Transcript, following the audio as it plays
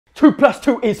2 plus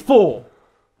 2 is 4.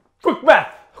 Quick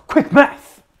math. Quick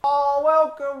math. Oh,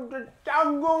 welcome to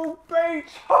Jungle Beach.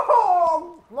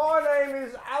 Oh, my name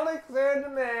is Alexander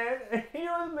Mann, and here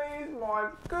with me is my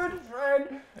good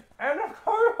friend and a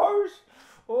co-host,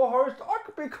 or host. I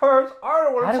could be co-host. I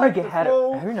don't want to take the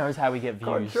full. Who knows how we get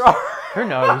views? Control. Who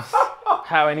knows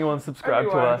how anyone subscribed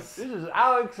Anyway, to us? This is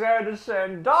Alexander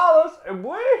Sandalis, and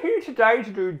we're here today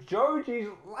to do Joji's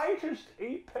latest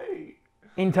EP.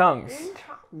 In tongues. In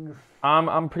tongues.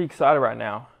 I'm pretty excited right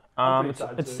now.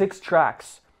 It's 6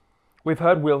 tracks. We've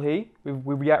heard Will He. We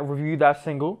reviewed that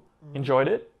single. Enjoyed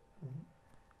it.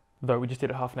 Though we just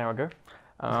did it half an hour ago.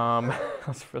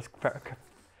 Let's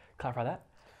clarify that.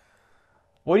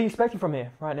 What are you expecting from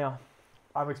here right now?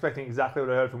 I'm expecting exactly what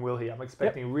I heard from Will He. I'm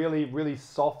expecting really, really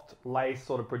soft, lace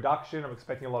sort of production. I'm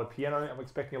expecting a lot of piano. I'm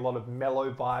expecting a lot of mellow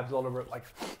vibes. A lot of like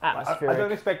atmospheric. I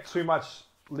don't expect too much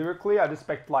lyrically. I just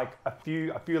expect like a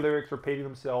few lyrics repeating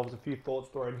themselves, a few thoughts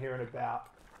thrown here and about.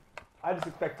 I just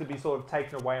expect to be sort of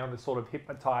taken away on this sort of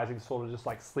hypnotizing, sort of just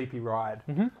like sleepy ride.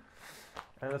 And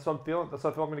that's what I'm feeling. That's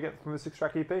what I feel I'm going to get from the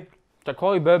 6-track EP. So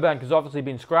Chloe Burbank has obviously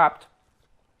been scrapped,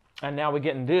 and now we're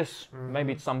getting this.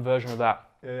 Maybe it's some version of that.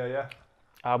 Yeah.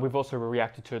 We've also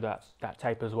reacted to that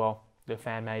tape as well. They're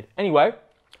fan made. Anyway,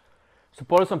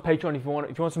 support us on Patreon if you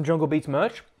want some Jungle Beats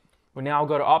merch. We now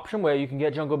got an option where you can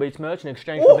get Jungle Beats merch in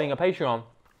exchange for being a Patreon.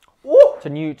 It's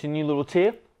a new little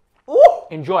tier.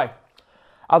 Enjoy.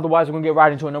 Otherwise, we're gonna get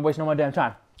right into it. No waste no more damn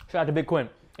time. Shout out to Big Quinn.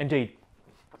 Indeed.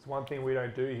 It's one thing we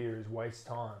don't do here is waste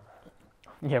time.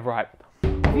 Yeah, right.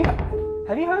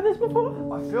 Have you heard this before?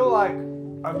 I feel like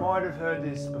I might have heard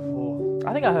this before.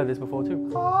 I think I heard this before too.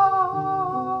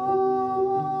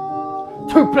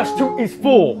 2 plus 2 is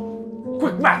 4.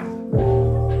 Quick math.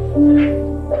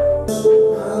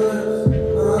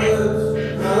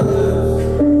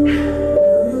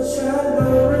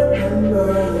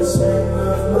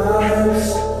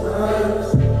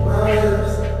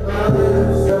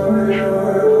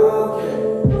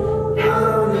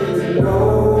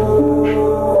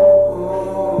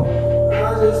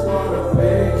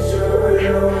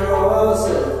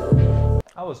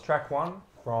 That was track 1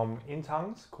 from In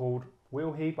Tongues called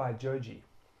Will He by Joji.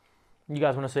 You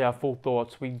guys want to see our full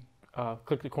thoughts? We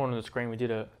click the corner of the screen. We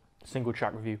did a single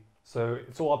track review. So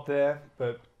it's all up there,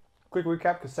 but quick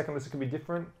recap because second listen can be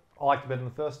different. I liked it better than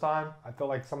the first time. I felt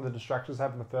like some of the distractions I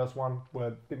had in the first one were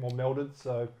a bit more melded,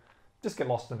 so just get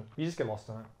lost in it. You just get lost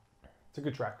in it. It's a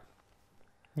good track.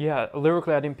 Yeah,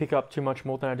 lyrically I didn't pick up too much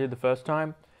more than I did the first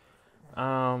time.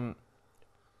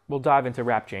 We'll dive into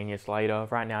Rap Genius later.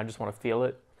 Right now I just want to feel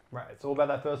it. Right, it's all about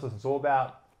that first listen. It's all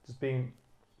about just being...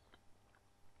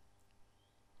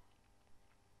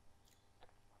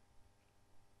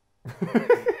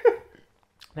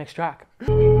 Next track.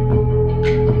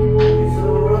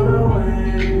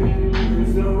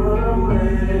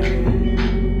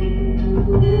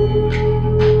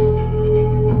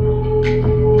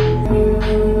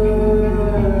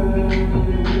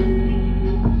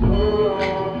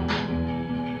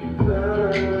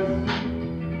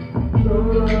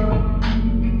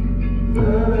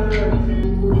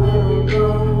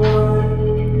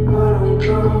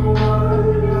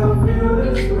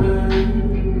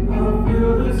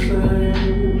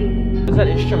 What is that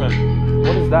instrument?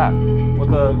 What is that? What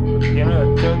the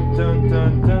piano? Dun, dun,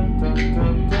 dun, dun, dun,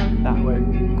 dun, dun. That way.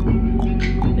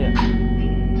 Yeah.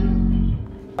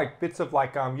 Like bits of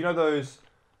like, you know those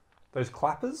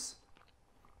clappers?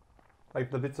 Like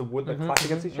the bits of wood that clap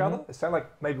against each other? It sounded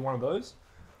like maybe one of those.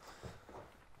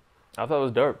 I thought it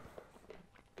was dope.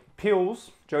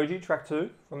 Pills, Joji, track 2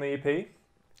 from the EP.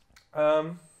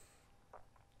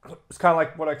 It's kind of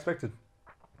like what I expected.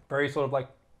 Very sort of like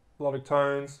melodic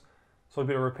tones, sort of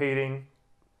a bit of repeating,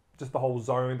 just the whole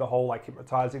zone, the whole like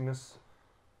hypnotizingness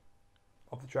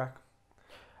of the track.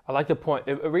 I like the point.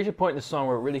 It reached a point in the song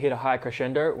where it really hit a high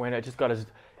crescendo when it just got as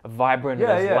vibrant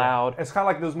and as loud. It's kind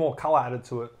of like there's more color added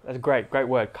to it. That's a great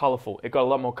word, colorful. It got a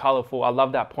lot more colorful. I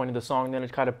love that point of the song. Then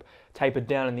it kind of tapered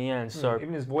down in the end. So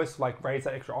even his voice like raised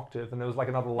that extra octave, and there was like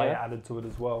another layer added to it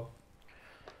as well.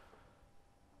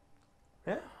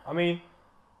 Yeah, I mean,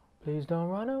 please don't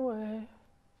run away.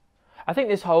 I think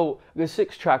there's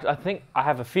 6 tracks. I think I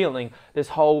have a feeling this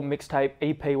whole mixtape,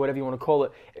 EP, whatever you want to call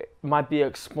it, might be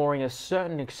exploring a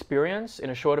certain experience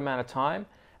in a short amount of time,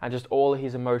 and just all of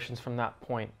his emotions from that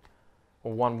point,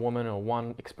 or one woman, or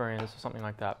one experience, or something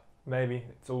like that. Maybe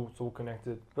it's all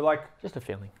connected, but like just a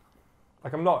feeling.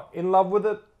 Like I'm not in love with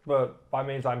it, but by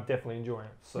means I'm definitely enjoying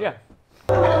it. So. Yeah.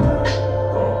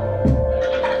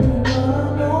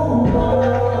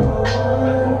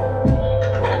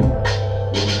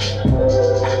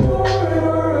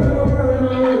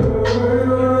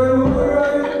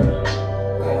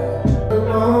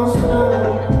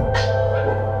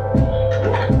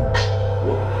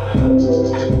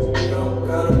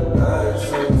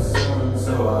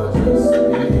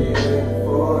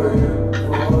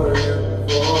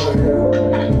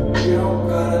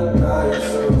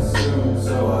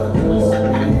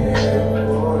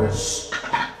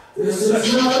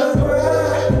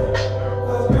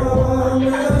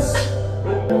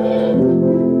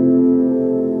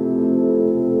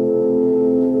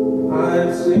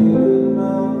 Excuse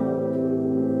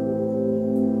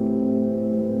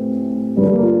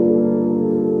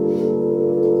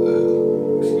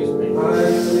me.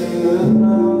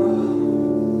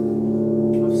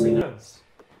 I've seen it.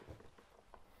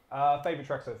 Favorite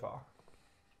track so far?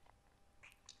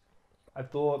 I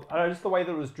thought, I don't know, just the way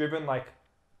that it was driven, like,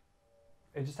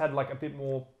 it just had like a bit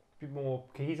more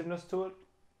cohesiveness to it.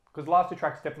 Because the last two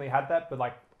tracks definitely had that, but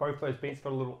like both those beats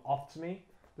felt a little off to me.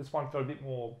 This one felt a bit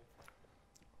more,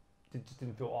 it just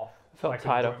didn't feel off. Felt like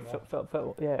tighter.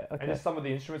 Felt, yeah, okay. And just some of the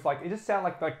instruments, like, it just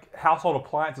sounded like household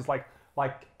appliances, like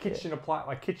kitchen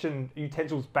like kitchen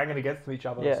utensils banging against each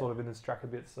other, sort of in this track a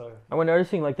bit. So. And we're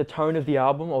noticing like the tone of the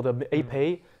album or the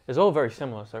EP is all very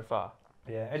similar so far.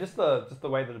 Yeah, and just the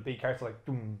way that the beat carries like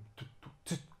and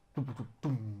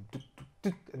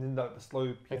then the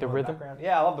slow like the rhythm. Background.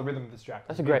 Yeah, I love the rhythm of this track.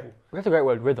 That's a great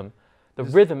word, rhythm. The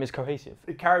rhythm is cohesive.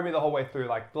 It carried me the whole way through.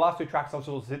 Like the last two tracks, I was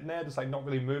sort of sitting there, just like not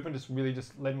really moving, just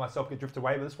letting myself get drifted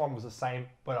away. But this one was the same,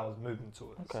 but I was moving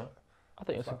to it. Okay. So I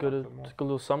think it's a good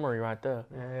little summary right there.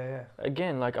 Yeah.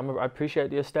 Again, like I appreciate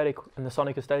the aesthetic and the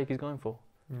sonic aesthetic he's going for.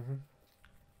 Mm-hmm.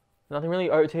 Nothing really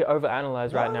to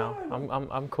overanalyze right now. No.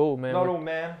 I'm cool, man. Not all,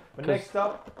 man. But next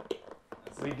up,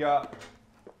 we got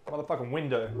motherfucking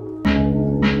Window.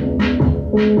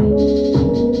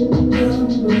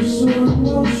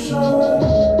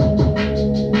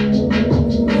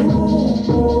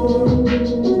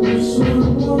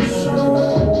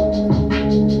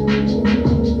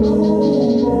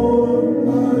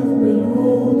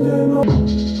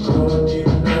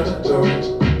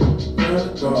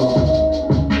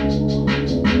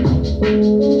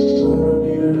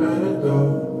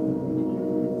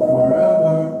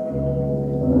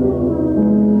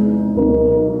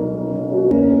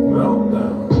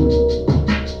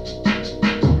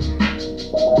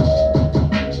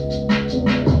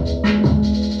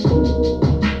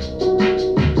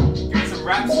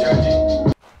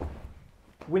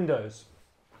 Windows.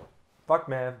 Fuck,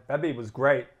 man, that beat was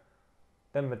great.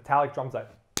 Then metallic drums like.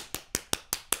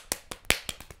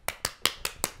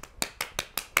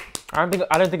 I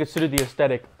don't think it suited the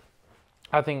aesthetic.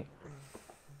 I think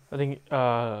of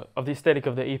the aesthetic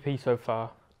of the EP so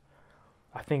far.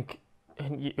 I think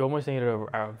you almost needed a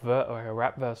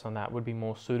rap verse on that would be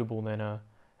more suitable than a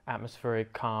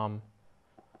atmospheric, calm,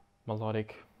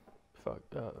 melodic.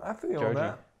 I feel Joji. on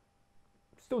that.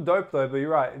 Still dope though, but you're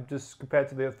right. Just compared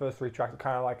to the first three tracks, it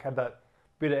kind of like had that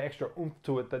bit of extra oomph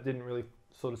to it that didn't really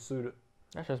sort of suit it.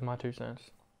 That's just my 2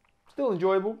 cents. Still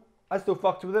enjoyable. I still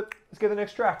fucked with it. Let's get the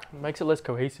next track. It makes it less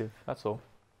cohesive. That's all.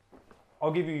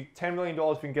 I'll give you $10 million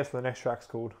if you can guess what the next track's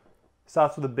called.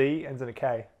 Starts with a B, ends in a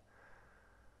K.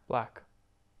 Black.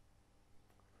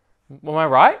 Am I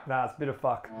right? Nah, it's Bitter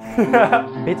Fuck.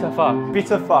 Bitter fuck.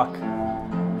 Bitter Fuck.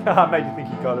 I made you think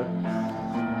you got it.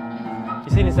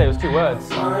 You didn't say it was 2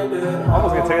 words. I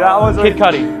wasn't going to tell you that. Kid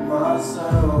Cudi.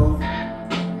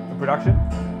 The production?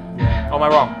 Yeah. Or am I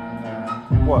wrong?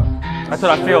 What? That's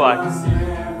what I feel like.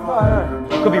 No.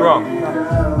 Could be wrong.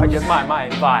 I just my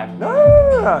vibe. No.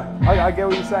 I get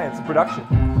what you're saying. It's the production.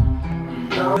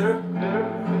 Oh,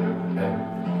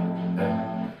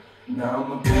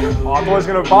 I thought I was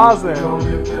going to bars then.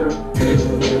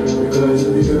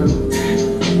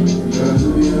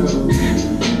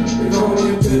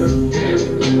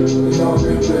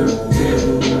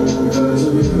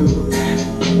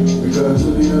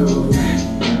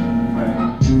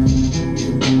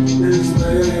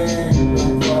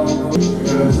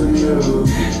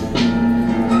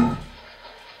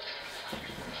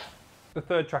 The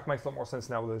third track makes a lot more sense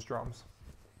now with those drums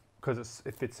because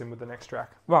it fits in with the next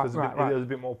track. Right. It was a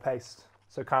bit more paced,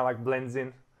 so it kind of like blends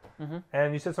in. Mm-hmm.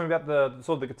 And you said something about the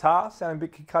sort of the guitar sounding a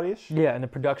bit Kid Cudi-ish. Yeah, and the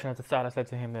production at the start, I said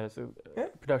to him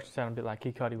that production sounded a bit like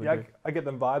Kid Cudi would do. I get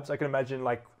them vibes. I can imagine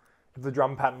like if the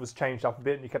drum pattern was changed up a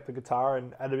bit and you kept the guitar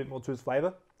and added a bit more to his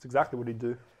flavour, it's exactly what he'd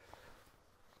do.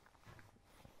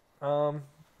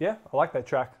 Yeah, I like that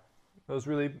track. It was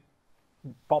really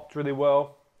popped really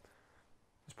well.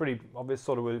 It's pretty obvious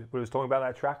sort of what he was talking about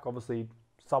that track. Obviously,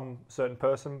 some certain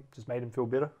person just made him feel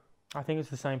bitter. I think it's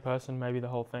the same person, maybe the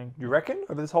whole thing. You reckon?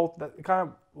 Over this whole kind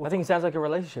of. I think it sounds like a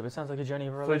relationship. It sounds like a journey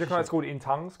of a relationship. So you reckon it's called in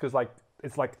tongues because like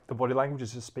it's like the body language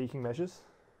is just speaking measures.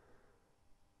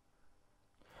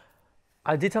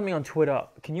 I did something on Twitter.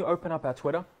 Can you open up our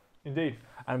Twitter? Indeed.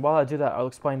 And while I do that, I'll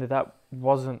explain that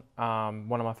wasn't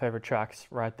one of my favorite tracks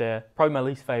right there. Probably my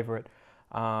least favorite.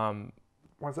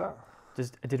 Why's that?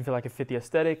 Just it didn't feel like it fit the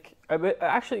aesthetic. But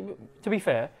actually, to be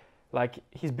fair, like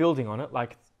he's building on it.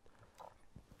 Like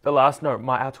the last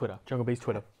our Twitter, Jungle Beat's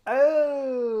Twitter.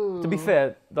 Oh. To be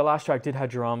fair, the last track did have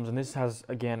drums, and this has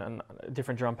again a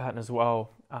different drum pattern as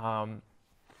well.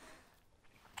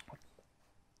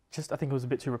 I think it was a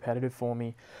bit too repetitive for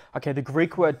me. Okay, the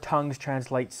Greek word tongues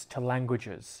translates to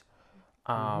languages.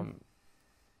 So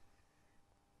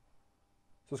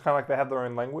it's kind of like they have their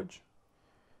own language.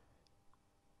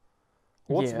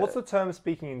 What's the term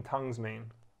speaking in tongues mean?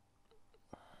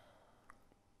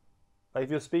 Like if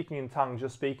you're speaking in tongues, you're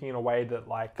speaking in a way that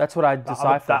like that's what I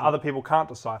decipher. That other people can't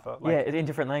decipher. Like, yeah, in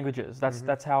different languages.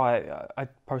 That's how I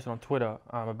posted on Twitter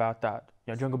about that.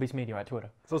 You know, Jungle Beats Media at Twitter.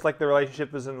 So it's like the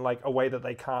relationship is in like a way that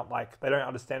they can't they don't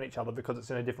understand each other because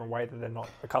it's in a different way that they're not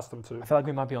accustomed to. I feel like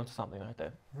we might be onto something right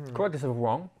there. Correct us if we're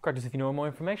wrong. Correct us if you know more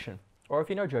information, or if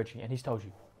you know Joji and he's told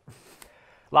you.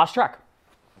 Last track.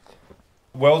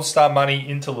 World Star Money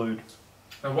interlude.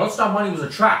 And World Star Money was a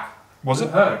track. Was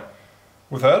it? Heard.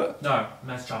 We've heard it? No,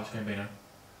 that's Charles Gambino.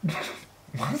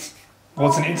 What? Well,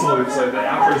 it's an interlude, so the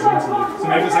outro is an interlude. So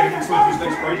maybe it's like an interlude for his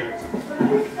next project.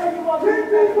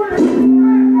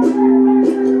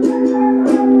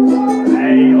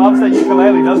 Hey, he loves that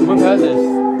ukulele, doesn't he? We've heard this.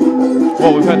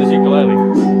 Well, we've heard this ukulele.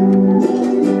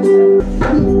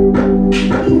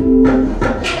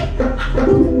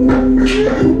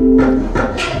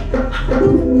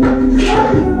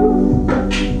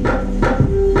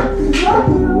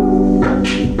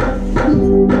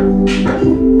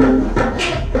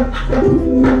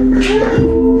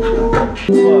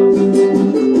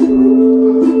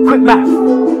 Quick math.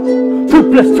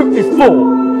 2 plus 2 is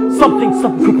 4. Something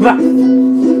quick math.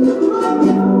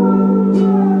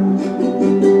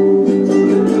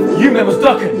 You man was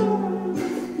ducking.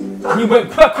 And you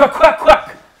went quack, quack, quack,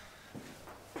 quack.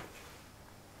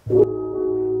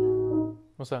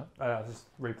 What's that? Just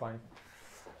replaying.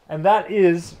 And that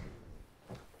is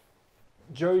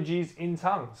Joji's In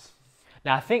Tongues.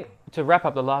 Now, I think, to wrap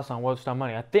up the last song, World Star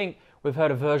Money, I think we've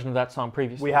heard a version of that song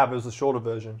previously. We have. It was a shorter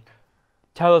version.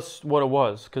 Tell us what it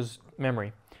was, because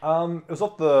memory. It was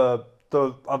off the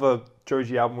other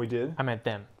Joji album we did. I meant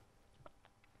them.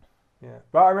 Yeah,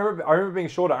 but I remember being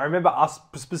shorter. I remember us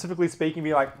specifically speaking,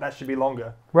 being like, that should be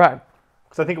longer. Right.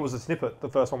 Because I think it was a snippet, the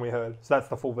first one we heard. So that's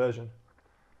the full version.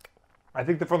 I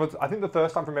think the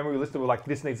first time from memory we listened, we were like,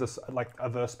 this needs a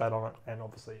verse spat on it, and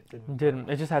obviously it didn't. Didn't.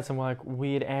 It just had some like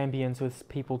weird ambience with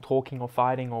people talking or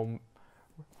fighting or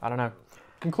I don't know.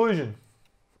 Conclusion.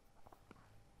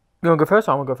 You want to go first?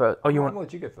 Or I want to go first. Oh, I'm gonna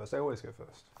let you go first. I always go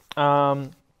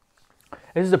first.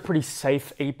 This is a pretty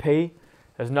safe EP.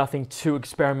 There's nothing too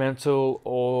experimental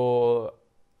or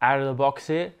out of the box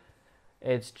here.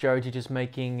 It's Joji just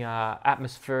making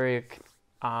atmospheric,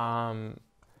 nice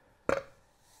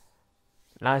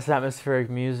atmospheric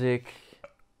music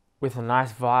with a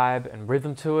nice vibe and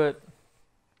rhythm to it.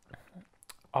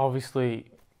 Obviously,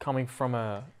 coming from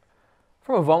a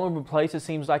vulnerable place, it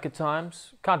seems like at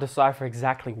times. Can't decipher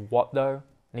exactly what though.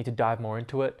 Need to dive more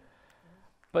into it.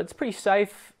 But it's pretty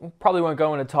safe. Probably won't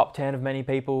go in the top 10 of many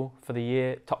people for the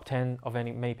year. Top 10 of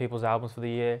many people's albums for the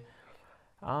year.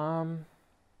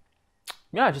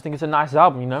 Yeah, I just think it's a nice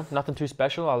album, you know. Nothing too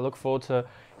special. I look forward to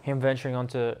him venturing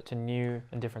onto new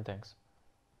and different things.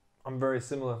 I'm very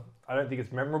similar. I don't think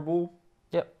it's memorable.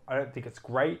 Yep. I don't think it's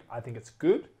great. I think it's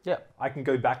good. Yep. I can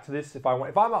go back to this if I want.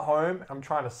 If I'm at home, I'm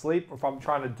trying to sleep, or if I'm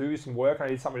trying to do some work, and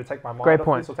I need something to take my mind Great off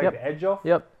point. this or take the edge off.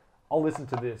 Yep. I'll listen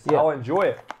to this. Yep. I'll enjoy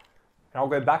it, and I'll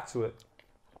go back to it.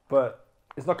 But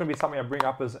it's not going to be something I bring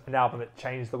up as an album that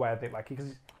changed the way I think. Like,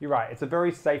 because you're right, it's a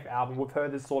very safe album. We've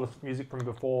heard this sort of music from him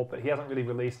before, but he hasn't really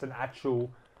released an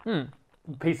actual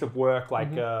piece of work like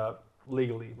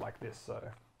legally like this. So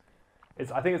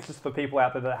I think it's just for people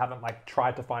out there that haven't like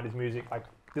tried to find his music. Like,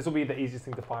 this will be the easiest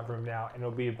thing to find from him now, and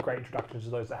it'll be a great introduction to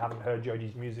those that haven't heard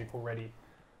Joji's music already.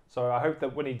 So I hope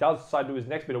that when he does decide to do his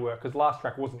next bit of work, because the last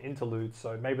track was an interlude,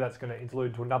 so maybe that's going to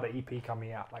interlude to another EP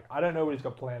coming out. Like, I don't know what he's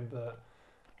got planned, but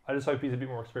I just hope he's a bit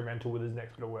more experimental with his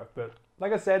next bit of work. But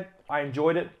like I said, I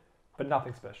enjoyed it, but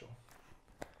nothing special.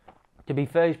 To be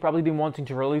fair, he's probably been wanting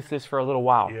to release this for a little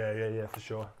while. Yeah, for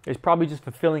sure. He's probably just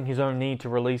fulfilling his own need to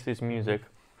release this music,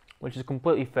 which is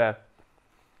completely fair.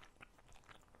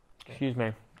 Excuse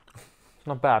me. It's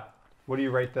not bad. What do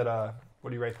you rate that?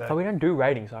 Oh, we don't do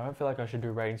ratings. I don't feel like I should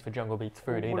do ratings for Jungle Beats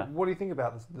food either. What do you think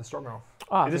about the stroganoff?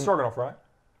 It is stroganoff, right?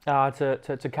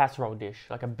 It's a casserole dish,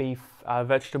 like a beef,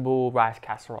 vegetable rice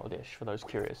casserole dish. For those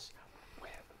curious,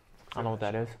 I don't know what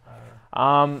that is.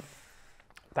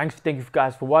 Thank you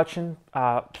guys for watching.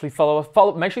 Please follow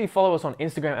us. Make sure you follow us on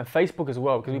Instagram and Facebook as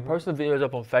well, because we post the videos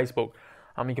up on Facebook.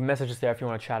 You can message us there if you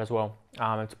want to chat as well.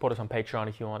 And support us on Patreon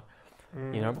if you want.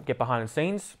 You know, get behind the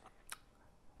scenes.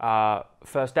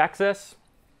 First access,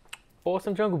 or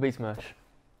some Jungle Beats merch.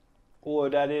 All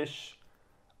of that ish.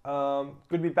 Good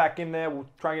to be back in there. We'll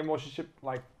try and get more shit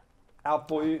out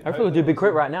for you. Hopefully we'll do Big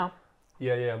Crit right now.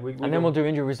 Yeah. And then we'll do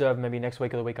injury reserve maybe next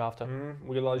week or the week after.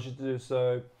 We got loads to do,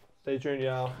 so stay tuned,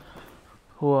 y'all.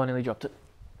 Oh, I nearly dropped it.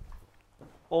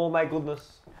 Oh my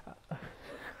goodness.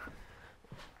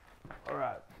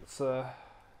 Alright, so...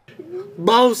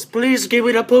 Boss, please give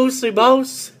me the pussy,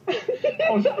 boss.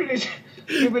 Boss, please.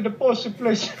 Give me the pussy,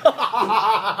 please.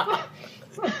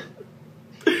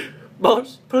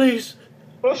 Boss, please.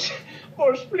 Boss,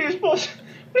 please, boss.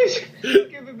 Please,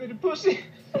 give me the pussy.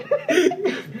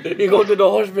 You go to the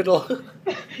hospital.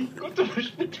 Go to the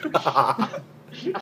hospital.